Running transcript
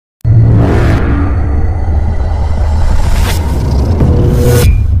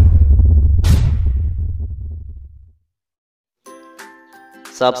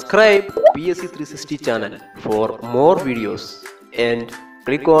Subscribe PSC 360 channel for more videos and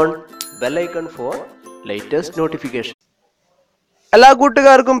click on bell icon for latest notification. എല്ലാ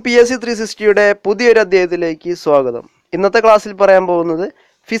കൂട്ടുകാർക്കും PSC 360യുടെ പുതിയൊരു അധ്യായത്തിലേക്ക് സ്വാഗതം. ഇന്നത്തെ ക്ലാസ്സിൽ പറയാൻ പോകുന്നത്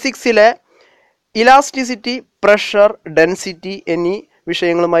ഫിസിക്സിലെ ഇലാസ്റ്റിസിറ്റി, പ്രഷർ, ഡെൻസിറ്റി എന്നീ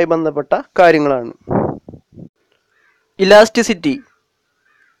വിഷയങ്ങളുമായി ബന്ധപ്പെട്ട കാര്യങ്ങളാണ്. Elasticity,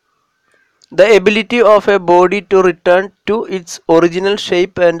 the ability of a body to return to its original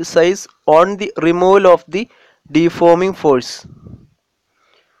shape and size on the removal of the deforming force.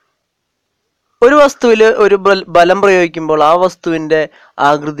 ഒരു വസ്തുവിൽ ഒരു ബലം പ്രയോഗിക്കുമ്പോൾ ആ വസ്തുവിൻ്റെ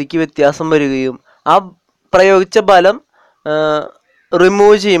ആകൃതിക്ക് വ്യത്യാസം വരികയും ആ പ്രയോഗിച്ച ബലം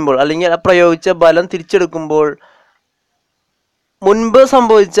റിമൂവ് ചെയ്യുമ്പോൾ അല്ലെങ്കിൽ ആ പ്രയോഗിച്ച ബലം തിരിച്ചെടുക്കുമ്പോൾ മുൻപ്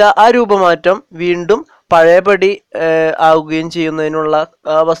സംഭവിച്ച ആ രൂപമാറ്റം വീണ്ടും പഴയപടി ആവുകയും ചെയ്യുന്നതിനുള്ള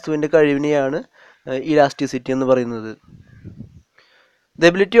ആ വസ്തുവിൻ്റെ കഴിവിനെയാണ് ഇലാസ്റ്റിസിറ്റി എന്ന് പറയുന്നത്. The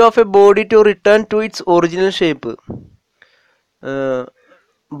ability of A body to return to its original shape.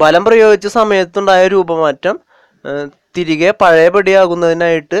 ബലം പ്രയോഗിച്ച സമയത്തുണ്ടായ രൂപമാറ്റം തിരികെ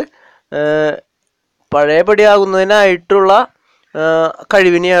പഴയപടിയാകുന്നതിനായിട്ടുള്ള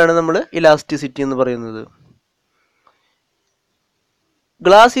കഴിവിനെയാണ് നമ്മൾ ഇലാസ്റ്റിസിറ്റി എന്ന് പറയുന്നത്.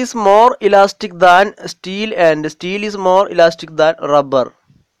 Glass is more elastic than steel and steel is more elastic than rubber.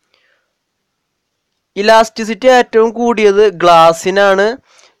 Elasticity ഏറ്റവും കൂടിയത് ഗ്ലാസിനാണ്,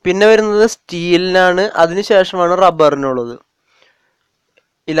 പിന്നെ വരുന്നത് സ്റ്റീലിനാണ്, അതിനുശേഷമാണ് റബ്ബറിനുള്ളത്.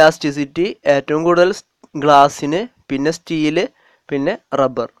 ഇലാസ്റ്റിസിറ്റി ഏറ്റവും കൂടുതൽ ഗ്ലാസിന്, പിന്നെ സ്റ്റീല്, പിന്നെ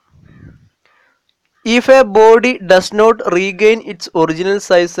rubber. If a body does not regain its original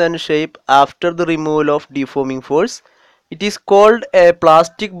size and shape after the removal of deforming force, it is called a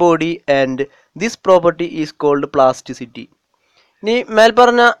plastic body and this property is called plasticity. ഇനി മേൽ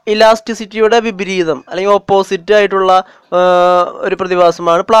പറഞ്ഞ ഇലാസ്റ്റിസിറ്റിയുടെ വിപരീതം അല്ലെങ്കിൽ opposite ആയിട്ടുള്ള ഒരു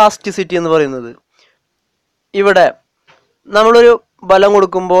പ്രതിഭാസമാണ് plasticity എന്ന് പറയുന്നത്. ഇവിടെ നമ്മളൊരു ബലം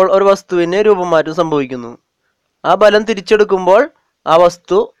കൊടുക്കുമ്പോൾ ഒരു വസ്തുവിന് രൂപമാറ്റം സംഭവിക്കുന്നു. ആ ബലം തിരിച്ചെടുക്കുമ്പോൾ ആ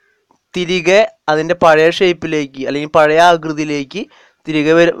വസ്തു തിരികെ അതിൻ്റെ പഴയ ഷേപ്പിലേക്ക് അല്ലെങ്കിൽ പഴയ ആകൃതിയിലേക്ക്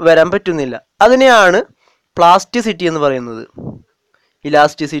തിരികെ വരാൻ പറ്റുന്നില്ല. അതിനെയാണ് പ്ലാസ്റ്റിസിറ്റി എന്ന് പറയുന്നത്.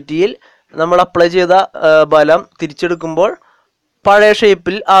 ഇലാസ്റ്റിസിറ്റിയിൽ നമ്മൾ അപ്ലൈ ചെയ്ത ബലം തിരിച്ചെടുക്കുമ്പോൾ പഴയ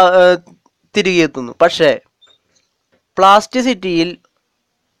ഷേപ്പിൽ തിരികെ എത്തുന്നു. പക്ഷേ പ്ലാസ്റ്റിസിറ്റിയിൽ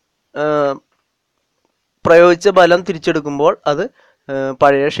പ്രയോഗിച്ച ബലം തിരിച്ചെടുക്കുമ്പോൾ അത്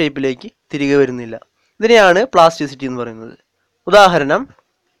പഴയ ഷേപ്പിലേക്ക് തിരികെ വരുന്നില്ല. ഇതിനെയാണ് പ്ലാസ്റ്റിസിറ്റി എന്ന് പറയുന്നത്. ഉദാഹരണം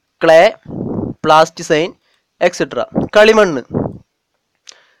ക്ലേ, പ്ലാസ്റ്റിസൈൻ, എക്സെട്ര.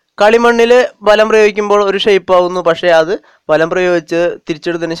 കളിമണ്ണിൽ ബലം പ്രയോഗിക്കുമ്പോൾ ഒരു ഷേപ്പ് ആകുന്നു, പക്ഷേ അത് ബലം പ്രയോഗിച്ച്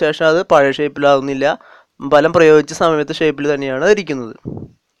തിരിച്ചെടുത്തതിന് ശേഷം അത് പഴയ ഷേപ്പിലാകുന്നില്ല, ബലം പ്രയോഗിച്ച സമയത്ത് ഷേപ്പിൽ തന്നെയാണ് ഇരിക്കുന്നത്.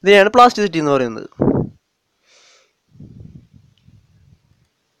 ഇതിനെയാണ് പ്ലാസ്റ്റിസിറ്റി എന്ന് പറയുന്നത്.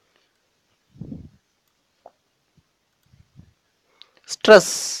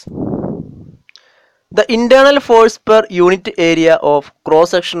 Stress, the internal force per unit area of cross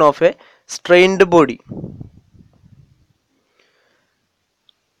section of a strained body.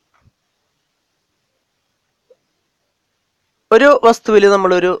 ഒരു വസ്തുവിൽ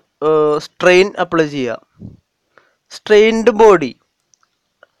നമ്മളൊരു സ്ട്രെയിൻ അപ്ലൈ ചെയ്യുക. സ്ട്രെയിൻഡ് ബോഡി,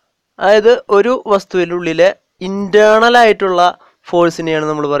 അതായത് ഒരു വസ്തുവിനുള്ളിലെ ഇൻറ്റേർണൽ ആയിട്ടുള്ള ഫോഴ്സിനെയാണ്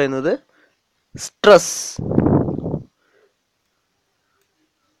നമ്മൾ പറയുന്നത് സ്ട്രെസ്.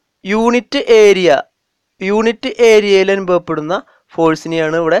 യൂണിറ്റ് ഏരിയയിൽ അനുഭവപ്പെടുന്ന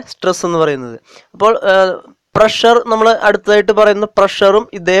ഫോഴ്സിനെയാണ് ഇവിടെ സ്ട്രെസ് എന്ന് പറയുന്നത്. അപ്പോൾ പ്രഷർ, നമ്മൾ അടുത്തതായിട്ട് പറയുന്ന പ്രഷറും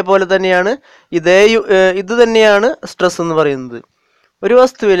ഇതേപോലെ തന്നെയാണ്, ഇത് തന്നെയാണ് സ്ട്രെസ് എന്ന് പറയുന്നത്. ഒരു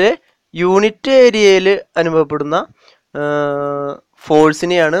വസ്തുവിലെ യൂണിറ്റ് ഏരിയയിൽ അനുഭവപ്പെടുന്ന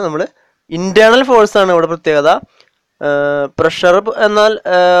ഫോഴ്സിനെയാണ് നമ്മൾ ഇൻറ്റേർണൽ ഫോഴ്സാണ് ഇവിടെ പ്രത്യേകത. പ്രഷർ എന്നാൽ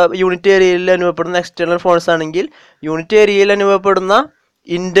യൂണിറ്റ് ഏരിയയിൽ അനുഭവപ്പെടുന്ന എക്സ്റ്റേണൽ ഫോഴ്സ് ആണെങ്കിൽ യൂണിറ്റ് ഏരിയയിൽ അനുഭവപ്പെടുന്ന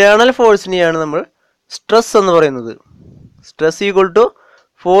ഇൻറ്റേർണൽ ഫോഴ്സിനെയാണ് നമ്മൾ സ്ട്രെസ് എന്ന് പറയുന്നത്. Stress equal to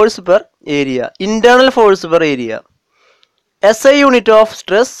force per area, internal force per area. SI unit of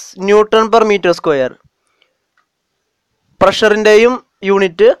stress newton per metre square. പ്രഷറിൻ്റെയും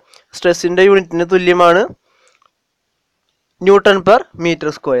unit സ്ട്രെസ്സിൻ്റെ യൂണിറ്റിന് തുല്യമാണ് newton per metre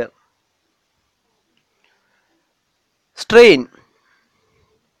square. Strain,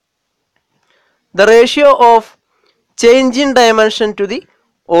 the ratio of change in dimension to the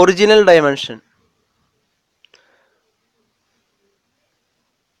original dimension.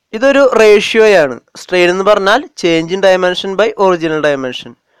 ഇതൊരു റേഷ്യോയാണ്. Strain എന്ന് പറഞ്ഞാൽ change in dimension by original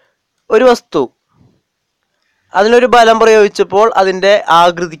dimension. ഒരു വസ്തു അതിനൊരു ബലം പ്രയോഗിച്ചപ്പോൾ അതിൻ്റെ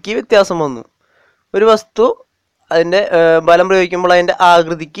ആകൃതിക്ക് വ്യത്യാസം വന്നു. ഒരു വസ്തു അതിൻ്റെ ബലം പ്രയോഗിക്കുമ്പോൾ അതിൻ്റെ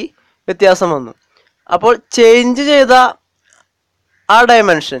ആകൃതിക്ക് വ്യത്യാസം വന്നു. അപ്പോൾ ചേഞ്ച് ചെയ്ത ആ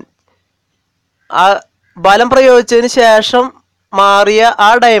ഡയമെൻഷൻ, ആ ബലം പ്രയോഗിച്ചതിന് ശേഷം മാറിയ ആ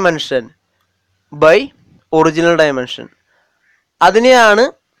ഡയമെൻഷൻ ബൈ ഒറിജിനൽ ഡയമെൻഷൻ, അതിനെയാണ്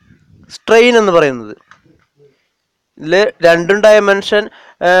സ്ട്രെയിൻ എന്ന് പറയുന്നത്. ഇതിൽ രണ്ടും ഡയമെൻഷൻ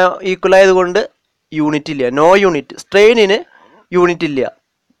ഈക്വൽ ആയതുകൊണ്ട് യൂണിറ്റ് ഇല്ല, നോ യൂണിറ്റ്. സ്ട്രെയിനിന് യൂണിറ്റ് ഇല്ല.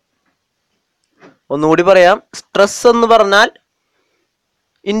 ഒന്നുകൂടി പറയാം. സ്ട്രെസ് എന്ന് പറഞ്ഞാൽ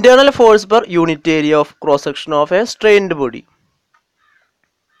internal force per unit area of cross section of A strained body.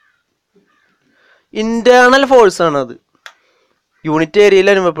 Internal force ആണ് അത്, യൂണിറ്റ് ഏരിയയിൽ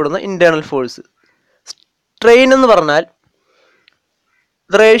അനുഭവപ്പെടുന്ന ഇന്റേണൽ ഫോഴ്സ്. സ്ട്രെയിൻ എന്ന് പറഞ്ഞാൽ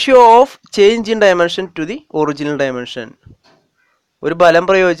the ratio of change in dimension two the original dimension. ഒരു ബലം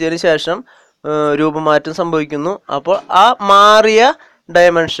പ്രയോഗിച്ചതിന് ശേഷം രൂപമാറ്റം സംഭവിക്കുന്നു. അപ്പോൾ ആ മാറിയ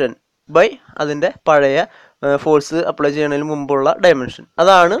ഡയമെൻഷൻ ബൈ അതിൻ്റെ പഴയ ഫോഴ്സ് അപ്ലൈ ചെയ്യുന്നതിന് മുമ്പുള്ള ഡയമെൻഷൻ,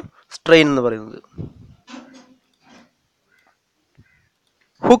 അതാണ് സ്ട്രെയിൻ എന്ന് പറയുന്നത്.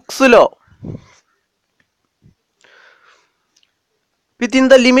 Hooks law. Within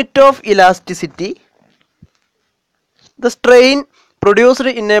the limit of elasticity, the strain produced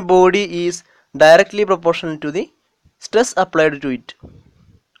in a body is directly proportional to the stress applied to it.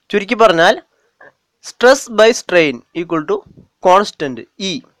 ചുരുക്കി പറഞ്ഞാൽ stress by strain equal to constant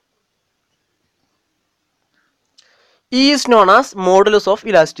E. E is known as modulus of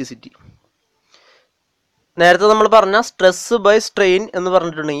elasticity. നേരത്തെ നമ്മൾ പറഞ്ഞ stress by strain എന്ന്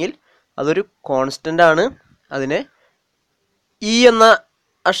പറഞ്ഞിട്ടുണ്ടെങ്കിൽ അതൊരു constant ആണ്. അതിനെ ഇ എന്ന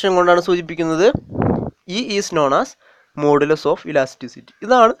അക്ഷരം കൊണ്ടാണ് സൂചിപ്പിക്കുന്നത്. E is known as modulus of elasticity.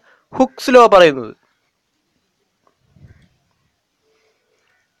 ഇതാണ് ഹുക്സ് ലോ പറയുന്നത്.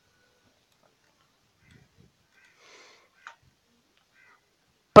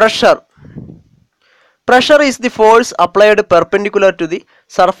 Pressure. Pressure is the force applied perpendicular to the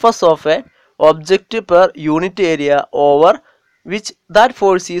surface of a object per unit area over which that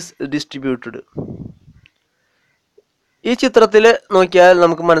force is distributed. ഈ ചിത്രത്തിൽ നോക്കിയാൽ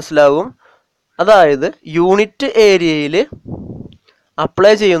നമുക്ക് മനസ്സിലാകും. അതായത് unit ഏരിയയിൽ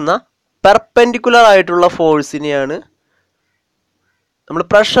apply ചെയ്യുന്ന പെർപെൻഡിക്കുലർ ആയിട്ടുള്ള ഫോഴ്സിനെയാണ് നമ്മൾ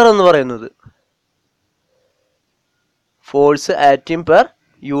പ്രഷർ എന്ന് പറയുന്നത്. Force acting per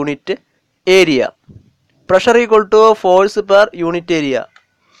unit area. Pressure equal to force per unit area.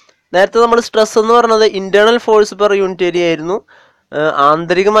 നേരത്തെ നമ്മൾ സ്ട്രെസ് എന്ന് പറഞ്ഞത് internal force per unit area ആയിരുന്നു,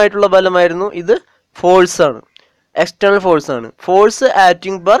 ആന്തരികമായിട്ടുള്ള ബലമായിരുന്നു. ഇത് ഫോഴ്സ് ആണ്, എക്സ്റ്റേണൽ ഫോഴ്സ് ആണ്. Force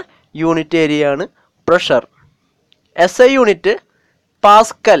acting per unit area ആണ് pressure. S I unit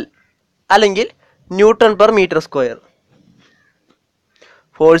Pascal അല്ലെങ്കിൽ newton per metre square.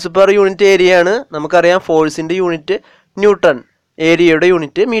 Force per unit area ആണ്. നമുക്കറിയാം ഫോഴ്സിന്റെ യൂണിറ്റ് ന്യൂട്ടൺ, ഏരിയയുടെ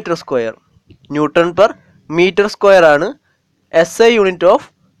unit metre square. Newton per metre square ആണ് S I unit of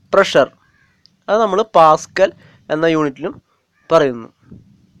pressure. അത് നമ്മൾ Pascal എന്ന യൂണിറ്റിലും പറയുന്നു.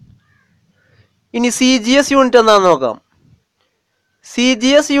 ഇനി സി ജി എസ് യൂണിറ്റ് എന്താണെന്ന് നോക്കാം. സി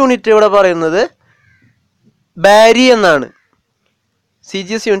ജി എസ് യൂണിറ്റ് ഇവിടെ പറയുന്നത് ബാരി എന്നാണ്. സി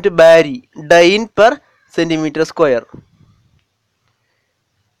ജി എസ് യൂണിറ്റ് ബാരി, dine per centimetre square.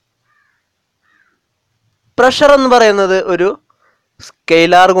 Pressure എന്ന് പറയുന്നത് ഒരു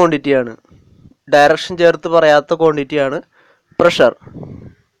സ്കെയിലാർ ക്വാണ്ടിറ്റിയാണ്, ഡയറക്ഷൻ ചേർത്ത് പറയാത്ത ക്വാണ്ടിറ്റിയാണ് പ്രഷർ.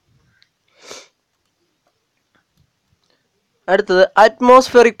 അടുത്തത്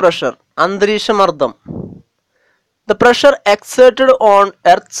atmospheric pressure, അന്തരീക്ഷമർദ്ദം. The pressure exerted on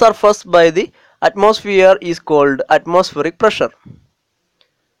earth surface by the atmosphere is called atmospheric pressure.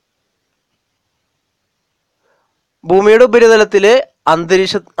 ഭൂമിയുടെ ഉപരിതലത്തിലെ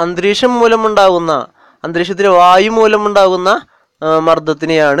അന്തരീക്ഷം മൂലമുണ്ടാകുന്ന, അന്തരീക്ഷത്തിലെ വായു മൂലമുണ്ടാകുന്ന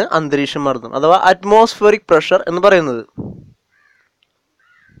മർദ്ദത്തിനെയാണ് അന്തരീക്ഷ മർദ്ദം അഥവാ അറ്റ്മോസ്ഫിയറിക് പ്രഷർ എന്ന് പറയുന്നത്.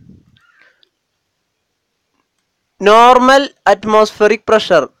 Normal atmospheric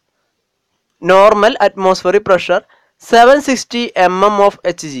pressure 760 mm of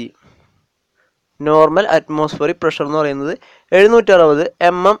Hg. Normal atmospheric pressure എന്ന് പറയുന്നത് 760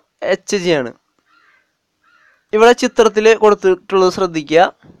 mm Hg ആണ്. ഇവിടെ ചിത്രത്തിൽ കൊടുത്തിട്ടുള്ളത് ശ്രദ്ധിക്കുക.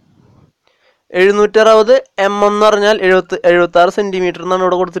 760 mm എന്ന് പറഞ്ഞാൽ 76 സെന്റിമീറ്റർ എന്നാണ്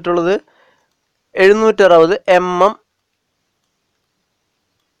ഇവിടെ കൊടുത്തിട്ടുള്ളത്.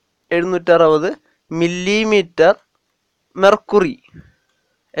 760 മില്ലിമീറ്റർ മെർക്കുറി.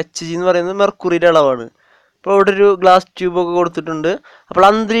 Hg എന്ന് പറയുന്നത് മെർക്കുറിയുടെ അളവാണ്. അപ്പോൾ ഇവിടെ ഒരു ഗ്ലാസ് ട്യൂബൊക്കെ കൊടുത്തിട്ടുണ്ട്. അപ്പോൾ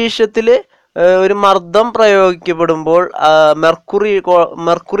അന്തരീക്ഷത്തിൽ ഒരു മർദ്ദം പ്രയോഗിക്കപ്പെടുമ്പോൾ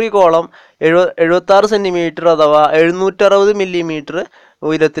മെർക്കുറി കോളം 76 സെന്റിമീറ്റർ അഥവാ 760 മില്ലിമീറ്റർ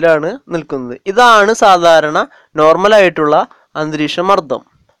ഉയരത്തിലാണ് നിൽക്കുന്നത്. ഇതാണ് സാധാരണ നോർമലായിട്ടുള്ള അന്തരീക്ഷ മർദ്ദം.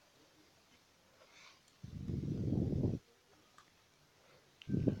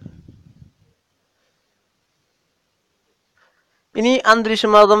 ഇനി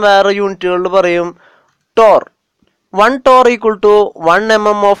അന്തരീക്ഷമർദ്ദം വേറെ യൂണിറ്റുകളിൽ പറയും Tor. 1 Tor equal to 1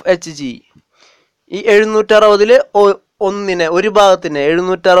 mm of HG. ഈ 760 ഒന്നിനെ ഒരു ഭാഗത്തിന്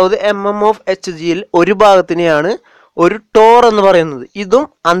 760 mm ഓഫ് HGയിൽ ഒരു ഭാഗത്തിനെയാണ് ഒരു ടോർ എന്ന് പറയുന്നത്. ഇതും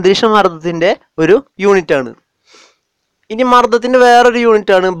അന്തരീക്ഷ മർദ്ദത്തിന്റെ ഒരു യൂണിറ്റ് ആണ്. ഇനി മർദ്ദത്തിന്റെ വേറൊരു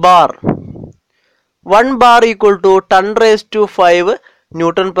യൂണിറ്റ് ആണ് bar. 1 bar equal to 10⁵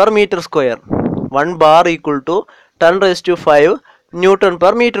 newton per metre square. 1 bar equal to 10⁵ newton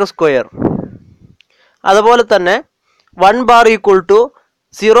per metre square. അതുപോലെ തന്നെ 1 ബാർ ഈക്വൽ ടു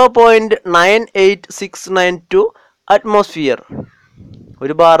 0.98692 അറ്റ്മോസ്ഫിയർ.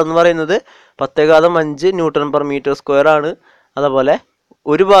 ഒരു ബാർ എന്ന് പറയുന്നത് 10⁵5 ന്യൂട്ടൺ പെർ മീറ്റർ സ്ക്വയർ ആണ്. അതുപോലെ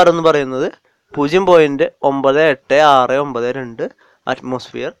ഒരു ബാർ എന്ന് പറയുന്നത് 0.9862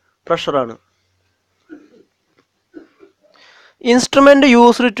 atmosphere പ്രഷറാണ്. Instrument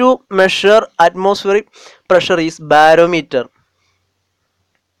used to measure atmospheric pressure is barometer.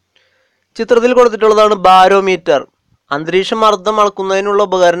 ചിത്രത്തിൽ കൊടുത്തിട്ടുള്ളതാണ് ബാരോമീറ്റർ. അന്തരീക്ഷ മർദ്ദം അളക്കുന്നതിനുള്ള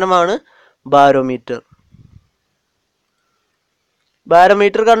ഉപകരണമാണ് ബാരോമീറ്റർ.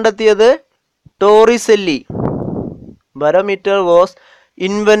 ബാരോമീറ്റർ കണ്ടെത്തിയത് Torricelli. Barometer was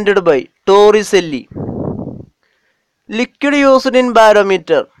invented by Torricelli. Liquid used in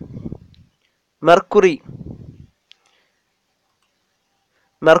barometer mercury.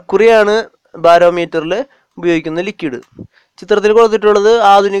 മെർക്കുറിയാണ് ബാരോമീറ്ററിൽ ഉപയോഗിക്കുന്ന ലിക്വിഡ്. ചിത്രത്തിൽ കൊടുത്തിട്ടുള്ളത്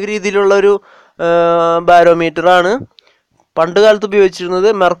ആധുനിക രീതിയിലുള്ള ഒരു ബാരോമീറ്റർ ആണ്. പണ്ട് കാലത്ത് ഉപയോഗിച്ചിരുന്നത്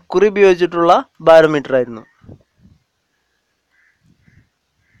മെർക്കുറി ഉപയോഗിച്ചിട്ടുള്ള ബാരോമീറ്റർ ആയിരുന്നു.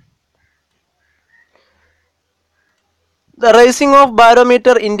 The rising of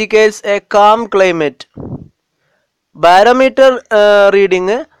barometer indicates a calm climate. Barometer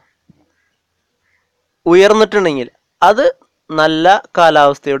reading ഉയർന്നിട്ടുണ്ടെങ്കിൽ അത് നല്ല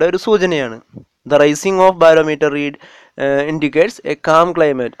കാലാവസ്ഥയുടെ ഒരു സൂചനയാണ്. The rising of barometer read indicates A calm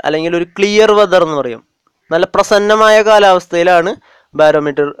climate, അല്ലെങ്കിൽ ഒരു ക്ലിയർ വെതർ എന്ന് പറയും. നല്ല പ്രസന്നമായ കാലാവസ്ഥയിലാണ്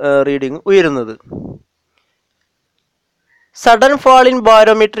ബാരോമീറ്റർ റീഡിംഗ് ഉയരുന്നത്. Sudden fall in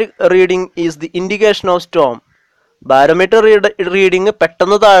barometric reading is the indication of Storm. Barometer reading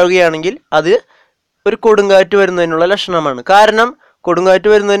പെട്ടെന്ന് താഴുകയാണെങ്കിൽ അത് ഒരു കൊടുങ്കാറ്റ് വരുന്നതിനുള്ള ലക്ഷണമാണ്. കാരണം കൊടുങ്കാറ്റ്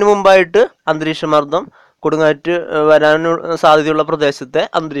വരുന്നതിന് മുമ്പായിട്ട് അന്തരീക്ഷമർദ്ദം, കൊടുങ്കാറ്റ് വരാൻ സാധ്യതയുള്ള പ്രദേശത്തെ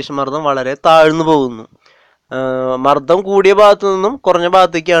അന്തരീക്ഷമർദ്ദം വളരെ താഴ്ന്നു പോകുന്നു. മർദ്ദം കൂടിയ ഭാഗത്തു നിന്നും കുറഞ്ഞ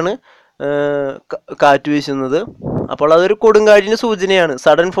ഭാഗത്തേക്കാണ് കാറ്റ് വീശുന്നത്. അപ്പോൾ അതൊരു കൊടുങ്കാറ്റിൻ്റെ സൂചനയാണ്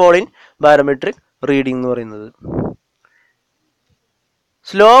sudden fall in barometric reading എന്ന് പറയുന്നത്.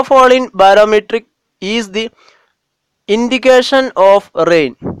 Slow fall in barometric is the indication of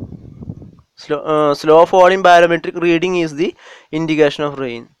rain. Slow fall in barometric reading is the indication of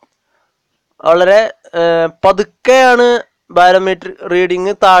rain. വളരെ പതുക്കെയാണ് ബാരോമെട്രിക്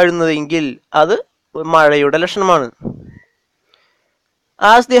റീഡിംഗ് താഴുന്നതെങ്കിൽ അത് മഴയുടെ ലക്ഷണമാണ്.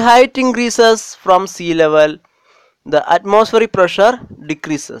 As the height increases from sea level, the atmospheric pressure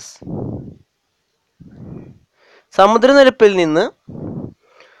decreases. സമുദ്രനിരപ്പിൽ നിന്ന്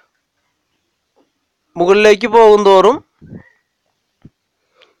മുകളിലേക്ക് പോകുന്തോറും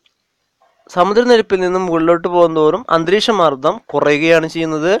മുകളിലോട്ട് പോകുന്തോറും അന്തരീക്ഷമർദ്ദം കുറയുകയാണ്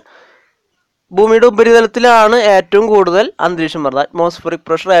ചെയ്യുന്നത്. ഭൂമിയുടെ ഉപരിതലത്തിലാണ് ഏറ്റവും കൂടുതൽ അന്തരീക്ഷമർദ്ദം. അറ്റ്മോസ്ഫിയറിക്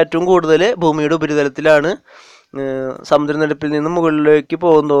പ്രഷർ ഏറ്റവും കൂടുതൽ ഭൂമിയുടെ ഉപരിതലത്തിലാണ്. സമുദ്രനിരപ്പിൽ നിന്ന് മുകളിലേക്ക്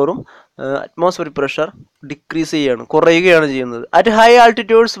പോകുന്തോറും അറ്റ്മോസ്ഫിയറിക് പ്രഷർ ഡിക്രീസ് കുറയുകയാണ് ചെയ്യുന്നത്. At high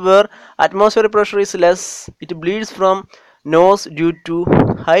altitudes where atmospheric pressure is less, it bleeds from nose due to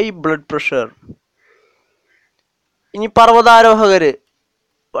high blood pressure. ഇനി പർവ്വതാരോഹകർ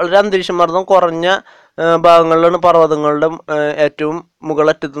വളരെ അന്തരീക്ഷമർദ്ദം കുറഞ്ഞ ഭാഗങ്ങളിലാണ് പർവ്വതങ്ങളുടെ ഏറ്റവും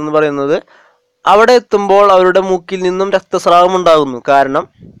മുകളറ്റത്ത് എന്ന് പറയുന്നത്. അവിടെ എത്തുമ്പോൾ അവരുടെ മൂക്കിൽ നിന്നും രക്തസ്രാവം ഉണ്ടാകുന്നു. കാരണം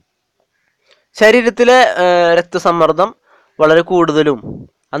ശരീരത്തിലെ രക്തസമ്മർദ്ദം വളരെ കൂടുതലും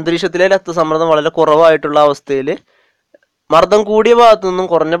അന്തരീക്ഷത്തിലെ രക്തസമ്മർദ്ദം വളരെ കുറവായിട്ടുള്ള അവസ്ഥയിൽ മർദ്ദം കൂടിയ ഭാഗത്തു നിന്നും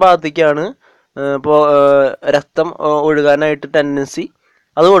കുറഞ്ഞ ഭാഗത്തേക്കാണ് ഇപ്പോൾ രക്തം ഒഴുകാനായിട്ട് ടെൻഡൻസി.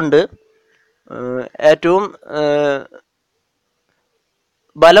 അതുകൊണ്ട് ഏറ്റവും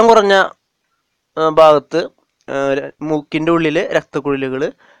ബലം കുറഞ്ഞ ഭാഗത്ത് മൂക്കിൻ്റെ ഉള്ളിൽ രക്തക്കുഴലുകൾ,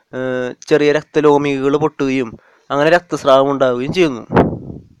 ചെറിയ രക്തലോമികകൾ പൊട്ടുകയും അങ്ങനെ രക്തസ്രാവം ഉണ്ടാവുകയും ചെയ്യുന്നു.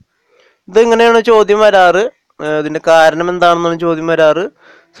 ഇതെങ്ങനെയാണ് ചോദ്യം വരാറ്, ഇതിൻ്റെ കാരണം എന്താണെന്നാണ് ചോദ്യം വരാറ്,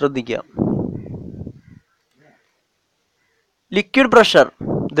 ശ്രദ്ധിക്കാം. Liquid pressure,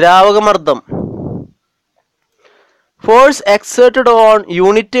 ദ്രാവകമർദ്ദം. Force exerted on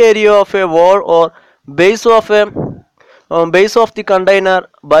unit area of A wall or base of the container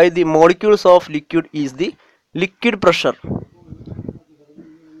by the molecules of liquid is the liquid pressure.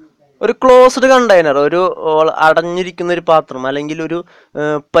 ഒരു ക്ലോസ്ഡ് കണ്ടെയ്നർ, ഒരു അടഞ്ഞിരിക്കുന്ന ഒരു പാത്രം അല്ലെങ്കിൽ ഒരു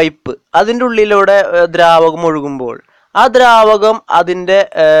പൈപ്പ്, അതിൻ്റെ ഉള്ളിലൂടെ ദ്രാവകം ഒഴുകുമ്പോൾ ആ ദ്രാവകം അതിൻ്റെ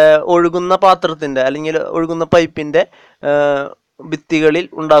ഒഴുകുന്ന പാത്രത്തിൻ്റെ അല്ലെങ്കിൽ ഒഴുകുന്ന പൈപ്പിൻ്റെ ഭിത്തികളിൽ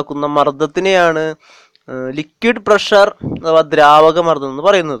ഉണ്ടാക്കുന്ന മർദ്ദത്തിനെയാണ് ലിക്വിഡ് പ്രഷർ അഥവാ ദ്രാവകമർദ്ദം എന്ന്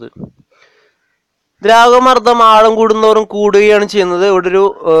പറയുന്നത്. ദ്രാവകമർദ്ദം ആഴം കൂടുന്നതോറും കൂടുകയാണ് ചെയ്യുന്നത്. ഇവിടെ ഒരു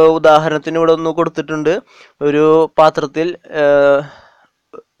ഉദാഹരണത്തിന് ഇവിടെ ഒന്ന് കൊടുത്തിട്ടുണ്ട്. ഒരു പാത്രത്തിൽ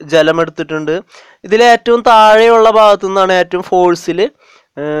ജലം എടുത്തിട്ടുണ്ട്. ഇതിലെ ഏറ്റവും താഴെയുള്ള ഭാഗത്തു നിന്നാണ് ഏറ്റവും ഫോഴ്സിൽ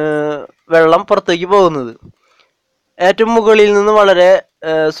വെള്ളം പുറത്തേക്ക് പോകുന്നത്. ഏറ്റവും മുകളിൽ നിന്ന് വളരെ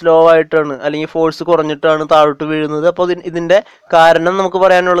സ്ലോ ആയിട്ടാണ് അല്ലെങ്കിൽ ഫോഴ്സ് കുറഞ്ഞിട്ടാണ് താഴോട്ട് വീഴുന്നത്. അപ്പോൾ ഇതിൻ്റെ കാരണം നമുക്ക്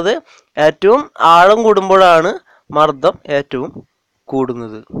പറയാനുള്ളത് ഏറ്റവും ആഴം കൂടുമ്പോഴാണ് മർദ്ദം ഏറ്റവും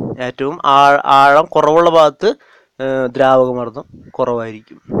കൂടുന്നത്. ഏറ്റവും ആഴം കുറവുള്ള ഭാഗത്ത് ദ്രാവകമർദ്ദം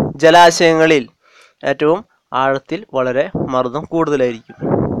കുറവായിരിക്കും. ജലാശയങ്ങളിൽ ഏറ്റവും ആഴത്തിൽ വളരെ മർദ്ദം കൂടുതലായിരിക്കും.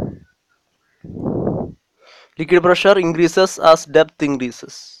 Liquid pressure increases as depth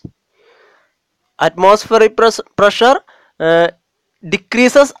increases. Atmospheric pressure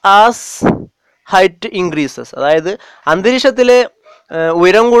decreases as height increases. അതായത് അന്തരീക്ഷത്തിലെ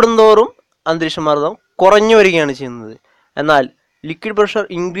ഉയരം കൂടുന്തോറും അന്തരീക്ഷമർദ്ദം കുറഞ്ഞു വരികയാണ് ചെയ്യുന്നത്. എന്നാൽ liquid pressure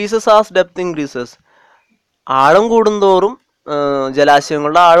increases as depth increases. ആഴം കൂടുന്തോറും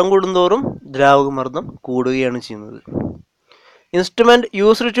ജലാശയങ്ങളുടെ ആഴം കൂടുന്തോറും ദ്രാവകമർദ്ദം കൂടുകയാണ് ചെയ്യുന്നത്. Instrument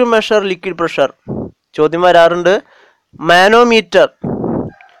used to measure liquid pressure. ചോദ്യം വരാറുണ്ട്. മാനോമീറ്റർ.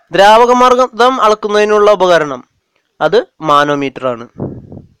 ദ്രാവകമർദ്ദം അളക്കുന്നതിനുള്ള ഉപകരണം അത് മാനോമീറ്റർ ആണ്.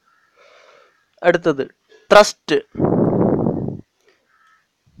 അടുത്തത് thrust.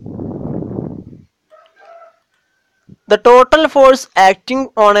 The total force acting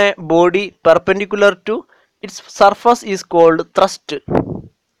on a body perpendicular to its surface is called thrust.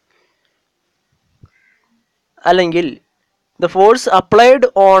 അല്ലെങ്കിൽ the force applied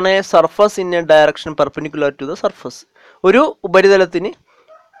on a surface in a direction perpendicular to the surface. ഒരു ഉപരിതലത്തിന്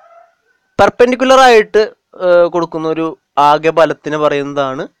പെർപെൻഡിക്കുലർ ആയിട്ട് കൊടുക്കുന്ന ഒരു ആകെ ബലത്തിന്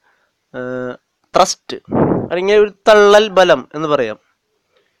പറയുന്നതാണ് ത്രസ്റ്റ്, അല്ലെങ്കിൽ ഒരു തള്ളൽ ബലം എന്ന് പറയാം.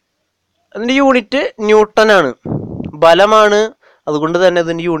 അതിൻ്റെ യൂണിറ്റ് ന്യൂട്ടനാണ്. ബലമാണ്, അതുകൊണ്ട് തന്നെ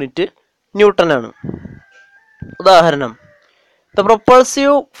അതിൻ്റെ യൂണിറ്റ് ന്യൂട്ടനാണ്. ഉദാഹരണം: the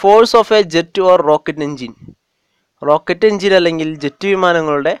പ്രൊപ്പൾസീവ് force of A jet or rocket engine. Rocket engine അല്ലെങ്കിൽ ജെറ്റ്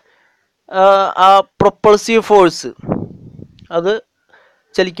വിമാനങ്ങളുടെ ആ പ്രൊപ്പൾസീവ് ഫോഴ്സ് അത്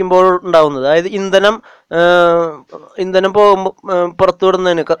ചലിക്കുമ്പോൾ ഉണ്ടാകുന്നത്, അതായത് ഇന്ധനം പോകുമ്പോൾ പുറത്തു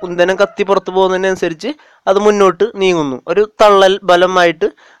വിടുന്നതിന്, ഇന്ധനം കത്തി പുറത്തു പോകുന്നതിനനുസരിച്ച് അത് മുന്നോട്ട് നീങ്ങുന്നു. ഒരു തള്ളൽ ബലമായിട്ട്,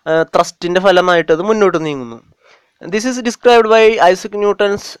 ത്രസ്റ്റിൻ്റെ ഫലമായിട്ട് അത് മുന്നോട്ട് നീങ്ങുന്നു. This is described by Isaac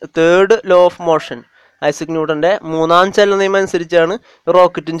Newton's third law of motion. Isaac ന്യൂട്ടൻ്റെ മൂന്നാം ചലന നിയമം അനുസരിച്ചാണ്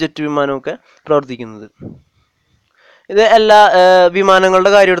റോക്കറ്റും ജെറ്റ് വിമാനവും ഒക്കെ പ്രവർത്തിക്കുന്നത്. ഇത് എല്ലാ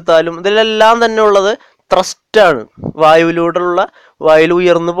വിമാനങ്ങളുടെ കാര്യം എടുത്താലും ഇതിലെല്ലാം തന്നെ ഉള്ളത് ത്രസ്റ്റാണ്. വായുവിൽ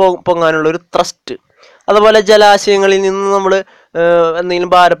ഉയർന്നു പൊങ്ങാനുള്ള ഒരു ത്രസ്റ്റ്. അതുപോലെ ജലാശയങ്ങളിൽ നിന്ന് നമ്മൾ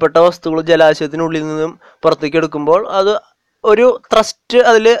എന്തെങ്കിലും ഭാരപ്പെട്ട വസ്തുക്കൾ ജലാശയത്തിനുള്ളിൽ നിന്നും പുറത്തേക്ക് എടുക്കുമ്പോൾ അത് ഒരു ത്രസ്റ്റ്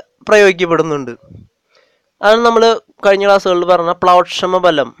അതിൽ പ്രയോഗിക്കപ്പെടുന്നുണ്ട്. അതാണ് നമ്മൾ കഴിഞ്ഞ ക്ലാസ്സുകളിൽ പറഞ്ഞ പ്ലവക്ഷമ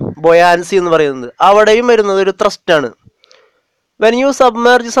ബലം, ബൊയാൻസി എന്ന് പറയുന്നത്. അവിടെയും വരുന്നത് ഒരു ത്രസ്റ്റാണ്. When you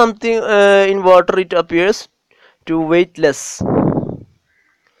submerge something in water it appears to weightless.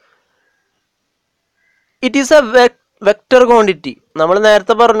 It is A vector quantity. നമ്മൾ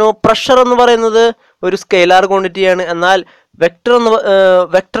നേരത്തെ പറഞ്ഞു പ്രഷർ എന്ന് പറയുന്നത് ഒരു സ്കെയിലാർ ക്വാണ്ടിറ്റിയാണ്. എന്നാൽ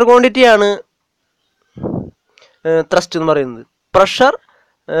വെക്റ്റർ ക്വാണ്ടിറ്റിയാണ് ത്രസ്റ്റ് എന്ന് പറയുന്നത്. Pressure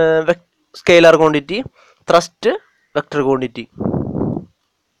scalar quantity, thrust vector quantity.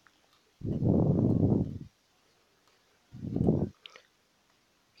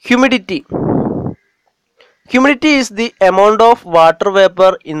 Humidity. Humidity is the amount of water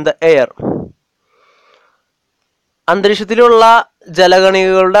vapor in the air. അന്തരീക്ഷത്തിലുള്ള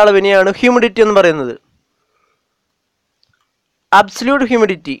ജലകണികകളുടെ അളവിനെയാണ് humidity എന്ന് പറയുന്നത്. Absolute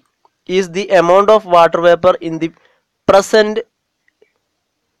humidity is the amount of water vapor in the present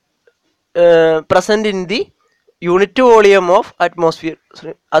in the unit volume of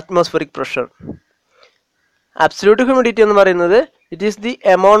atmospheric pressure. Absolute humidity എന്ന് പറയുന്നത് it is the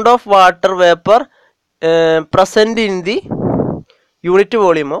amount of water vapor present in the unit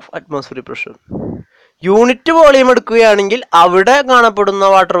volume of atmospheric pressure. Unit volume എടുക്കുകയാണെങ്കിൽ അവിടെ കാണപ്പെടുന്ന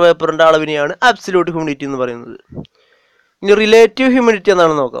water വേപ്പറിൻ്റെ അളവിനെയാണ് absolute humidity എന്ന് പറയുന്നത്. ഇനി relative humidity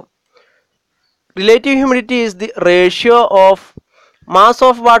എന്താണെന്ന് നോക്കാം. Relative humidity is the ratio of mass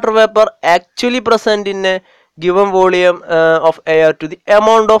of water vapour actually present in A given volume of air to the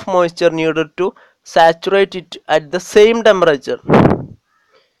amount of moisture needed to saturate it at the same temperature.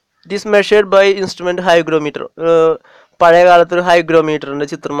 It is measured by instrument hygrometer. പഴയ കാലത്തൊരു ഹൈഗ്രോമീറ്ററിൻ്റെ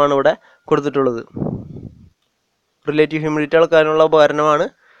ചിത്രമാണ് ഇവിടെ കൊടുത്തിട്ടുള്ളത്. Relative humidity അളക്കാനുള്ള ഉപകരണമാണ്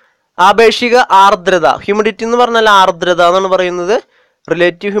ആപേക്ഷിക ആർദ്രത, humidity എന്ന് പറഞ്ഞാൽ ആർദ്രത എന്നാണ് പറയുന്നത്.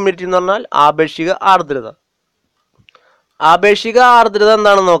 റിലേറ്റീവ് ഹ്യൂമിഡിറ്റി എന്ന് പറഞ്ഞാൽ ആപേക്ഷിക ആർദ്രത. ആപേക്ഷിക ആർദ്രത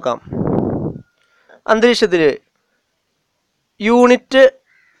എന്താണെന്ന് നോക്കാം. അന്തരീക്ഷത്തിൽ യൂണിറ്റ്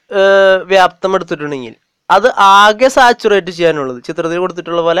വ്യാപ്തം എടുത്തിട്ടുണ്ടെങ്കിൽ അത് ആകെ സാച്ചുറേറ്റ് ചെയ്യാനുള്ളത് ചിത്രത്തിൽ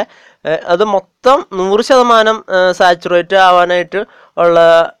കൊടുത്തിട്ടുള്ള പോലെ അത് മൊത്തം 100% സാച്ചുറേറ്റ് ആവാനായിട്ട് ഉള്ള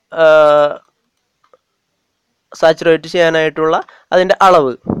സാച്ചുറേറ്റ് ചെയ്യാനായിട്ടുള്ള അതിൻ്റെ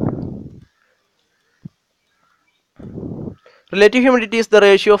അളവ്. Relative humidity is the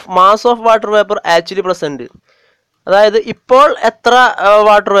ratio of mass of water vapour actually present. അതായത് ഇപ്പോൾ എത്ര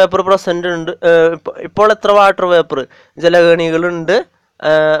വാട്ടർ വേപ്പർ പ്രസൻറ്റ് ഉണ്ട്, ഇപ്പോൾ എത്ര വാട്ടർ വേപ്പർ ജലകണികളുണ്ട്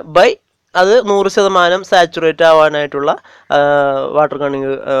ബൈ അത് 100% സാച്ചുറേറ്റ് ആവാനായിട്ടുള്ള വാട്ടർ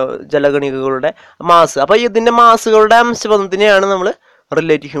ജലകണികകളുടെ മാസ്. അപ്പോൾ ഇതിൻ്റെ മാസുകളുടെ അംശബന്ധത്തിനെയാണ് നമ്മൾ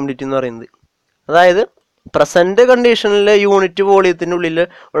റിലേറ്റീവ് ഹ്യൂമിഡിറ്റി എന്ന് പറയുന്നത്. അതായത് പ്രസൻറ്റ് കണ്ടീഷനിൽ യൂണിറ്റ് വോളിയത്തിൻ്റെ ഉള്ളിൽ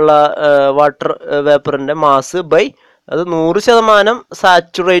ഉള്ള വാട്ടർ വേപ്പറിൻ്റെ മാസ് ബൈ അത് 100%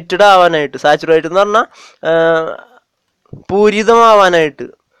 സാച്ചുറേറ്റഡ് ആവാനായിട്ട്, സാച്ചുറേറ്റ് എന്ന് പറഞ്ഞാൽ പൂരിതമാവാനായിട്ട്,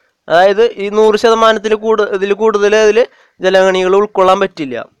 അതായത് ഈ 100% ഇതിൽ കൂടുതൽ അതിൽ ജലകണികൾ ഉൾക്കൊള്ളാൻ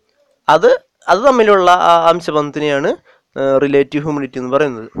പറ്റില്ല. അത് തമ്മിലുള്ള ആ അംശബന്ധത്തിനെയാണ് റിലേറ്റീവ് ഹ്യൂമിഡിറ്റി എന്ന്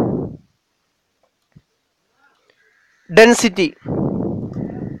പറയുന്നത്. Density.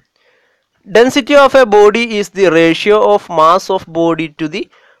 Density of a body is the ratio of mass of body to the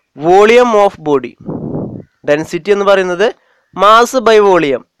volume of body. Density എന്ന് പറയുന്നത് മാസ് ബൈ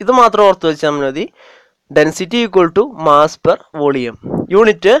വോളിയം. ഇത് മാത്രം ഓർത്ത് വെച്ചാൽ മതി. Density equal to mass per volume.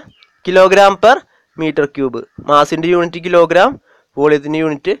 Unit kilogram per metre cube. മാസിൻ്റെ unit kilogram, വോളിയത്തിൻ്റെ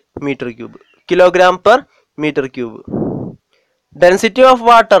unit metre cube. Kilogram per metre cube. Density of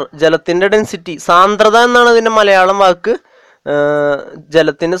water, ജലത്തിൻ്റെ density, സാന്ദ്രത എന്നാണ് അതിൻ്റെ മലയാളം വാക്ക്.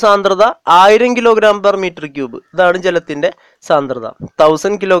 ജലത്തിൻ്റെ സാന്ദ്രത 1000 കിലോഗ്രാം പെർ മീറ്റർ ക്യൂബ്. ഇതാണ് ജലത്തിൻ്റെ സാന്ദ്രത,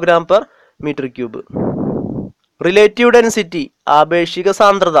 1000 kilogram per metre cube. Relative density, ആപേക്ഷിക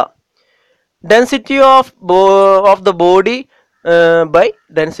സാന്ദ്രത. Density of the body by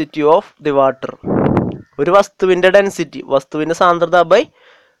density of the water. ഒരു വസ്തുവിൻ്റെ ഡെൻസിറ്റി, വസ്തുവിൻ്റെ സാന്ദ്രത ബൈ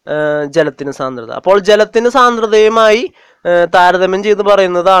ജലത്തിൻ്റെ സാന്ദ്രത. അപ്പോൾ ജലത്തിൻ്റെ സാന്ദ്രതയുമായി താരതമ്യം ചെയ്ത്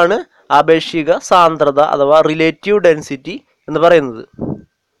പറയുന്നതാണ് ആപേക്ഷിക സാന്ദ്രത അഥവാ റിലേറ്റീവ് ഡെൻസിറ്റി എന്ന് പറയുന്നത്.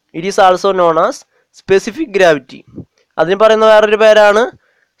 It is also known as specific gravity. അതിന് പറയുന്ന വേറൊരു പേരാണ്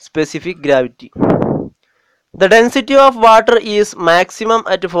specific gravity. The density of water is maximum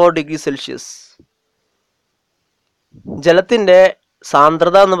at 4 degree Celsius. ജലത്തിൻ്റെ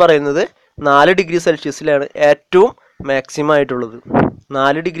സാന്ദ്രത എന്ന് പറയുന്നത് 4 ഡിഗ്രി സെൽഷ്യസിലാണ് ഏറ്റവും മാക്സിമം ആയിട്ടുള്ളത്.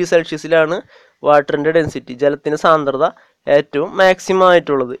 4 ഡിഗ്രി സെൽഷ്യസിലാണ് വാട്ടറിൻ്റെ ഡെൻസിറ്റി, ജലത്തിൻ്റെ സാന്ദ്രത ഏറ്റവും മാക്സിമം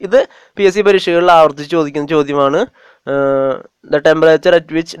ആയിട്ടുള്ളത്. ഇത് PSC പരീക്ഷകളിൽ ആവർത്തിച്ച് ചോദിക്കുന്ന ചോദ്യമാണ്. The temperature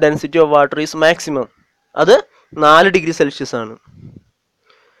at which density of water is maximum, അത് 4 ഡിഗ്രി സെൽഷ്യസ് ആണ്.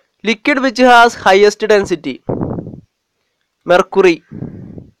 Liquid which has highest density. Mercury.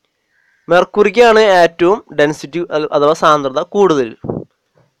 മെർക്കുറിക്കാണ് ഏറ്റവും ഡെൻസിറ്റി അഥവാ സാന്ദ്രത കൂടുതൽ.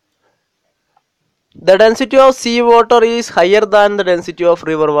 The density of sea water is higher than the density of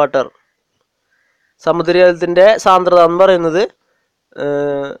river water. സമുദ്രജലത്തിൻ്റെ സാന്ദ്രത എന്ന് പറയുന്നത്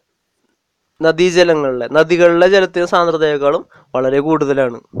നദികളിലെ ജലത്തിൻ്റെ സാന്ദ്രതയേക്കാളും വളരെ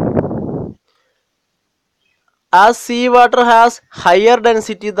കൂടുതലാണ്. As sea water has higher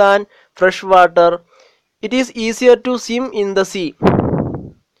density than fresh water, it is easier to swim in the sea.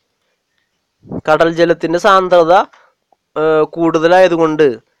 കടൽ ജലത്തിൻ്റെ സാന്ദ്രത കൂടുതലായതുകൊണ്ട്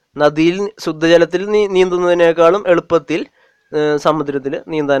നദിയിൽ ശുദ്ധജലത്തിൽ നീന്തുന്നതിനേക്കാളും എളുപ്പത്തിൽ സമുദ്രത്തിൽ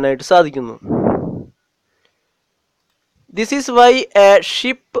നീന്താനായിട്ട് സാധിക്കുന്നു. This is why a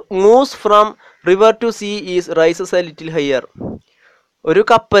ship moves from river to sea is rises a little higher. ഒരു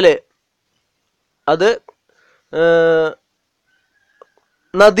കപ്പൽ അത്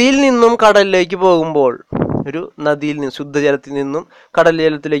നദിയിൽ നിന്നും കടലിലേക്ക് പോകുമ്പോൾ, ഒരു നദിയിൽ നിന്ന് ശുദ്ധജലത്തിൽ നിന്നും കടൽ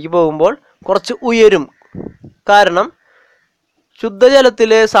ജലത്തിലേക്ക് പോകുമ്പോൾ കുറച്ച് ഉയരും. കാരണം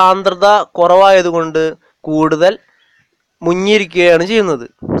ശുദ്ധജലത്തിലെ സാന്ദ്രത കുറവായതുകൊണ്ട് കൂടുതൽ മുങ്ങിയിരിക്കുകയാണ് ചെയ്യുന്നത്.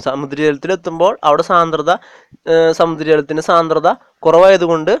 സമുദ്രജലത്തിലെത്തുമ്പോൾ അവിടെ സമുദ്രജലത്തിൻ്റെ സാന്ദ്രത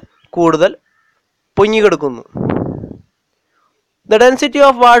കുറവായതുകൊണ്ട് കൂടുതൽ പൊങ്ങിക്കിടക്കുന്നു. The density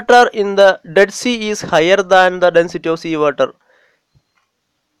of water in the Dead Sea is higher than the density of sea water.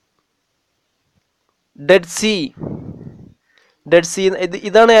 Dead Sea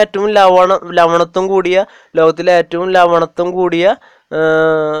ഇതാണ് ഏറ്റവും ലവണത്വം കൂടിയ, ലോകത്തിലെ ഏറ്റവും ലവണത്വം കൂടിയ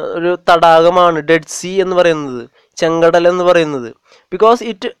ഒരു തടാകമാണ് ഡെഡ് സീ എന്ന് പറയുന്നത്, ചെങ്കടൽ എന്ന് പറയുന്നത്. Because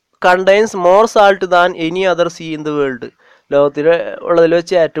it contains more salt than any other see in the world. ലോകത്തിൽ ഉള്ളതിൽ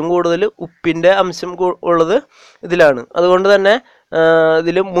വെച്ച് ഏറ്റവും കൂടുതൽ ഉപ്പിൻ്റെ അംശം ഉള്ളത് ഇതിലാണ്. അതുകൊണ്ട് തന്നെ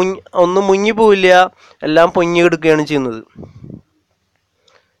ഇതിൽ ഒന്നും മുങ്ങി പോവില്ല, എല്ലാം പൊങ്ങി കിടക്കുകയാണ് ചെയ്യുന്നത്.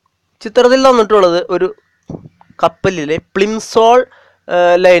 ചിത്രത്തിൽ തന്നിട്ടുള്ളത് ഒരു കപ്പലിലെ പ്ലിംസോൾ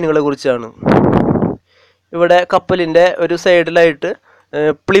ലൈനുകളെ കുറിച്ചാണ്. ഇവിടെ കപ്പലിൻ്റെ ഒരു സൈഡിലായിട്ട്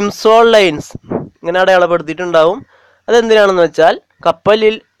പ്ലിംസോൾ ലൈൻസ് ഇങ്ങനെ അടയാളപ്പെടുത്തിയിട്ടുണ്ടാവും. അതെന്തിനാണെന്ന് വെച്ചാൽ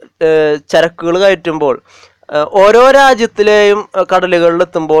കപ്പലിൽ ചരക്കുകൾ കയറ്റുമ്പോൾ ഓരോ രാജ്യത്തിലെയും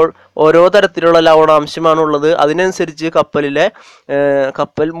കടലുകളിലെത്തുമ്പോൾ ഓരോ തരത്തിലുള്ള ലവണാംശമാണുള്ളത്. അതിനനുസരിച്ച്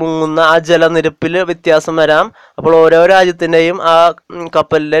കപ്പൽ മുങ്ങുന്ന ആ ജലനിരപ്പിൽ വ്യത്യാസം വരാം. അപ്പോൾ ഓരോ രാജ്യത്തിൻ്റെയും ആ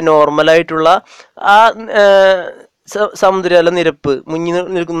കപ്പലിലെ നോർമലായിട്ടുള്ള ആ സമുദ്രജല നിരപ്പ്, മുങ്ങി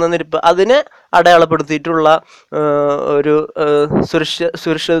നിൽക്കുന്ന നിരപ്പ്, അതിനെ അടയാളപ്പെടുത്തിയിട്ടുള്ള ഒരു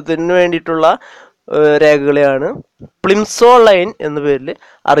സുരക്ഷിതത്വത്തിന് വേണ്ടിയിട്ടുള്ള രേഖകളെയാണ് പ്ലിംസോൾ ലൈൻ എന്ന പേരിൽ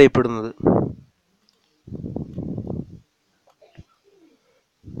അറിയപ്പെടുന്നത്.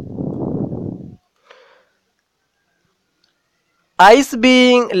 Ice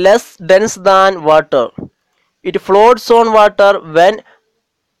being less dense than water, it floats on water when,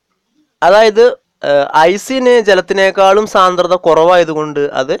 അതായത് ഐസിന് ജലത്തിനേക്കാളും സാന്ദ്രത കുറവായതുകൊണ്ട്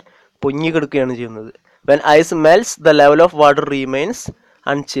അത് പൊങ്ങിക്കിടക്കുകയാണ് ചെയ്യുന്നത്. When ice melts the level of water റീമെയിൻസ്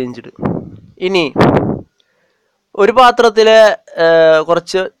unchanged. ഇനി ഒരു പാത്രത്തിലെ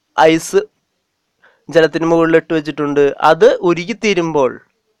കുറച്ച് ഐസ് ജലത്തിന് മുകളിൽ ഇട്ട് വെച്ചിട്ടുണ്ട്. അത് ഉരുകിത്തീരുമ്പോൾ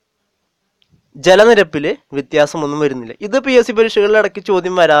ജലനിരപ്പിൽ വ്യത്യാസമൊന്നും വരുന്നില്ല. ഇത് PSC പരീക്ഷകളിൽ ഇടയ്ക്ക്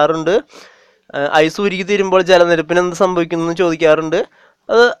ചോദ്യം വരാറുണ്ട്. ഐസ് ഉരുകിത്തീരുമ്പോൾ ജലനിരപ്പിന് എന്ത് സംഭവിക്കുന്നു എന്ന് ചോദിക്കാറുണ്ട്.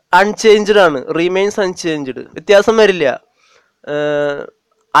 അത് അൺചേഞ്ച്ഡ് ആണ്, റീമെയിൻസ് അൺചേഞ്ച്ഡ്, വ്യത്യാസം വരില്ല.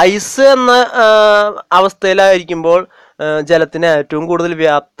 ഐസ് എന്ന അവസ്ഥയിലായിരിക്കുമ്പോൾ ജലത്തിന് ഏറ്റവും കൂടുതൽ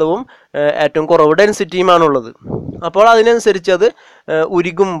വ്യാപ്തവും ഏറ്റവും കുറവ് ഡെൻസിറ്റിയുമാണുള്ളത്. അപ്പോൾ അതിനനുസരിച്ച് അത്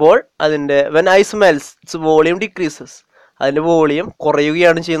ഉരുകുമ്പോൾ അതിൻ്റെ when ice melts volume decreases, അതിൻ്റെ വോളിയം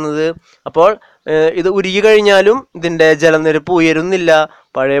കുറയുകയാണ് ചെയ്യുന്നത്. അപ്പോൾ ഇത് ഉരുകി കഴിഞ്ഞാലും ഇതിൻ്റെ ജലനിരപ്പ് ഉയരുന്നില്ല,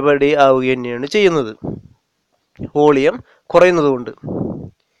 പഴയപടി ആവുക തന്നെയാണ് ചെയ്യുന്നത്, വോളിയം കുറയുന്നത് കൊണ്ട്.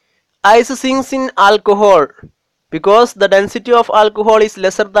 Ice sings in alcohol because the density of alcohol is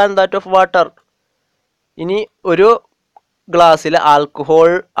lesser than that of water. ഇനി ഒരു ഗ്ലാസ്സിലെ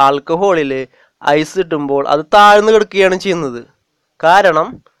ആൽക്കഹോളിൽ ഐസ് ഇട്ടുമ്പോൾ അത് താഴ്ന്നു കിടക്കുകയാണ് ചെയ്യുന്നത്. കാരണം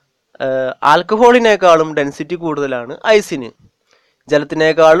ആൽക്കഹോളിനേക്കാളും ഡെൻസിറ്റി കൂടുതലാണ് ഐസിന്.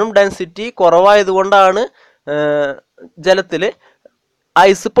 ജലത്തിനേക്കാളും ഡെൻസിറ്റി കുറവായതുകൊണ്ടാണ് ജലത്തിൽ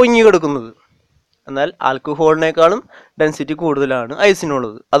ഐസ് പൊങ്ങി കിടക്കുന്നത്. എന്നാൽ ആൽക്കഹോളിനേക്കാളും ഡെൻസിറ്റി കൂടുതലാണ്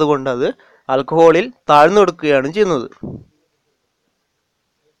ഐസിനുള്ളത്. അതുകൊണ്ട് അത് ആൽക്കഹോളിൽ താഴ്ന്നു കിടക്കുകയാണ് ചെയ്യുന്നത്.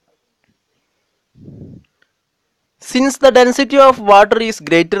 Since the density of water is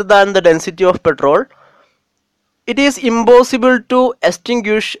greater than the density of petrol, it is impossible to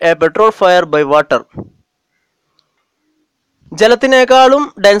extinguish a petrol fire by water. ജലത്തിനേക്കാളും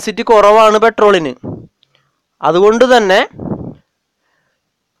density കുറവാണ് പെട്രോളിന്. അതുകൊണ്ട് തന്നെ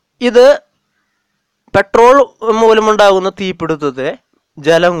ഇത് പെട്രോൾ മൂലമുണ്ടാകുന്ന തീപിടുത്തത്തെ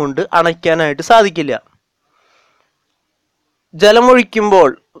ജലം കൊണ്ട് അണയ്ക്കാനായിട്ട് സാധിക്കില്ല. ജലമൊഴിക്കുമ്പോൾ,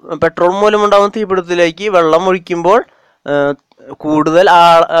 പെട്രോൾ മൂലമുണ്ടാകുന്ന തീപിടുത്തത്തിലേക്ക് വെള്ളം ഒഴിക്കുമ്പോൾ കൂടുതൽ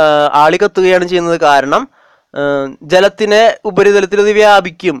ആളി കത്തുകയാണ് ചെയ്യുന്നത്. കാരണം ജലത്തിൻ്റെ ഉപരിതലത്തിൽ ഇത്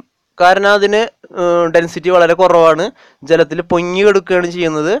വ്യാപിക്കും. കാരണം അതിന് ഡെൻസിറ്റി വളരെ കുറവാണ്. ജലത്തിൽ പൊങ്ങി കിടക്കുകയാണ്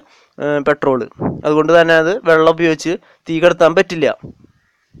ചെയ്യുന്നത് പെട്രോള്. അതുകൊണ്ട് തന്നെ അത് വെള്ളം ഉപയോഗിച്ച് തീ കെടുത്താൻ പറ്റില്ല.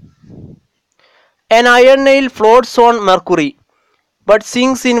 An iron nail floats on mercury but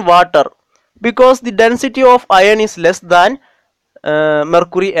sinks in water because the density of iron is less than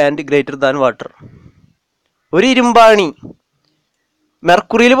mercury and greater than water. ഒരു ഇരുമ്പാണി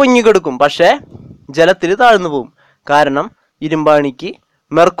മെർക്കുറിയിൽ പൊങ്ങിക്കെടുക്കും, പക്ഷേ ജലത്തിൽ താഴ്ന്നു പോകും. കാരണം ഇരുമ്പാണിക്ക്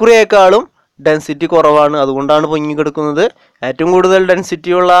മെർക്കുറിയേക്കാളും ഡെൻസിറ്റി കുറവാണ്. അതുകൊണ്ടാണ് പൊങ്ങിക്കെടുക്കുന്നത്. ഏറ്റവും കൂടുതൽ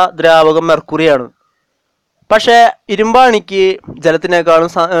ഡെൻസിറ്റിയുള്ള ദ്രാവകം മെർക്കുറിയാണ്. പക്ഷേ ഇരുമ്പാണിക്ക് ജലത്തിനേക്കാളും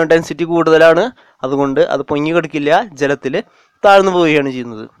ഡെൻസിറ്റി കൂടുതലാണ്. അതുകൊണ്ട് അത് പൊങ്ങിക്കെടുക്കില്ല, ജലത്തിൽ താഴ്ന്നു പോവുകയാണ്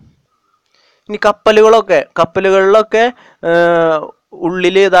ചെയ്യുന്നത്. ഇനി കപ്പലുകളിലൊക്കെ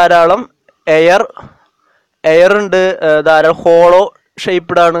ഉള്ളിൽ ധാരാളം എയർ ഉണ്ട്, ധാരാളം ഹോളോ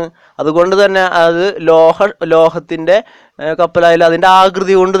ഷേപ്പ്ഡാണ്. അതുകൊണ്ട് തന്നെ അത് ലോഹത്തിൻ്റെ കപ്പലായാലും അതിൻ്റെ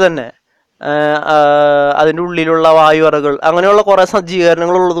ആകൃതി കൊണ്ട് തന്നെ അതിൻ്റെ ഉള്ളിലുള്ള വായുവറകൾ അങ്ങനെയുള്ള കുറേ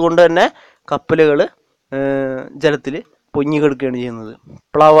സജ്ജീകരണങ്ങൾ ഉള്ളത് കൊണ്ട് തന്നെ കപ്പലുകൾ ജലത്തിൽ പൊങ്ങിക്കിടക്കുകയാണ് ചെയ്യുന്നത്.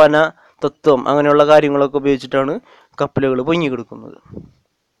 പ്ലവന തത്വം അങ്ങനെയുള്ള കാര്യങ്ങളൊക്കെ ഉപയോഗിച്ചിട്ടാണ് കപ്പലുകൾ പൊങ്ങിക്കിടക്കുന്നത്.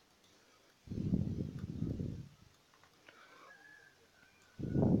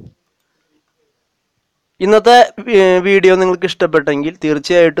 ഇന്നത്തെ വീഡിയോ നിങ്ങൾക്ക് ഇഷ്ടപ്പെട്ടെങ്കിൽ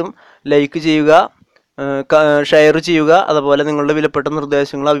തീർച്ചയായിട്ടും ലൈക്ക് ചെയ്യുക, ഷെയർ ചെയ്യുക. അതുപോലെ നിങ്ങളുടെ വിലപ്പെട്ട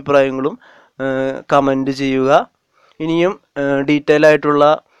നിർദ്ദേശങ്ങളും അഭിപ്രായങ്ങളും കമൻറ്റ് ചെയ്യുക. ഇനിയും ഡീറ്റെയിൽ ആയിട്ടുള്ള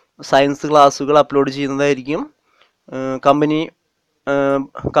സയൻസ് ക്ലാസ്സുകൾ അപ്ലോഡ് ചെയ്യുന്നതായിരിക്കും.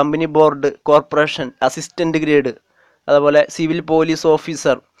 Company board, corporation, assistant grade, അതുപോലെ സിവിൽ പോലീസ്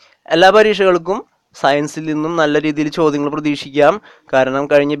ഓഫീസർ എല്ലാ പരീക്ഷകൾക്കും സയൻസിൽ നിന്നും നല്ല രീതിയിൽ ചോദ്യങ്ങൾ പ്രതീക്ഷിക്കാം. കാരണം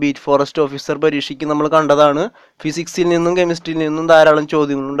കഴിഞ്ഞ ബീറ്റ് ഫോറസ്റ്റ് ഓഫീസർ പരീക്ഷയ്ക്ക് നമ്മൾ കണ്ടതാണ്, ഫിസിക്സിൽ നിന്നും കെമിസ്ട്രിയിൽ നിന്നും ധാരാളം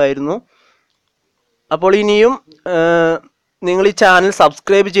ചോദ്യങ്ങളുണ്ടായിരുന്നു. അപ്പോൾ ഇനിയും നിങ്ങൾ ഈ ചാനൽ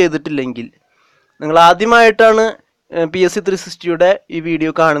സബ്സ്ക്രൈബ് ചെയ്തിട്ടില്ലെങ്കിൽ, നിങ്ങൾ ആദ്യമായിട്ടാണ് PSC 360യുടെ ഈ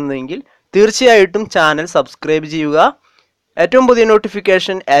വീഡിയോ കാണുന്നതെങ്കിൽ തീർച്ചയായിട്ടും ചാനൽ സബ്സ്ക്രൈബ് ചെയ്യുക. ഏറ്റവും പുതിയ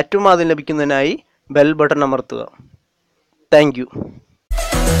നോട്ടിഫിക്കേഷൻ ഏറ്റവും ആദ്യം ലഭിക്കുന്നതിനായി ബെൽ ബട്ടൺ അമർത്തുക. Thank you.